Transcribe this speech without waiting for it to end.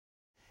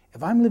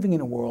If I'm living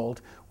in a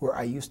world where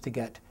I used to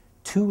get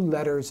 2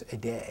 letters a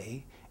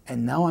day,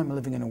 and now I'm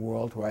living in a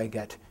world where I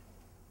get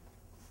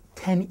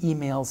 10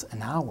 emails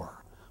an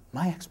hour,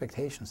 my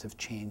expectations have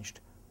changed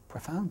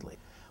profoundly.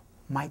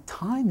 My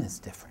time is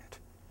different.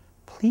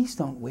 Please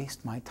don't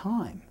waste my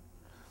time.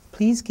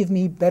 Please give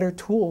me better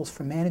tools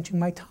for managing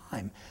my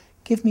time.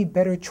 Give me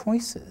better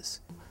choices.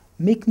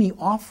 Make me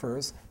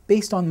offers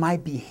based on my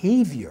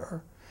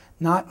behavior,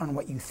 not on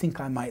what you think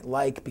I might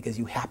like because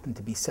you happen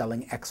to be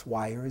selling X,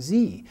 Y, or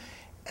Z.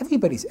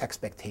 Everybody's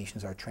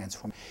expectations are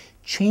transforming.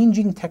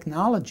 Changing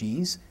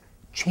technologies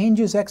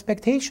changes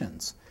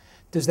expectations.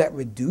 Does that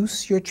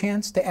reduce your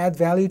chance to add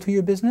value to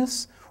your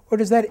business, or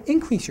does that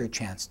increase your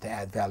chance to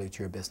add value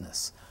to your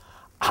business?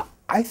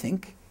 I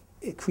think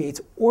it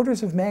creates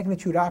orders of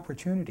magnitude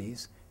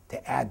opportunities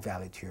to add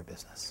value to your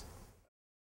business.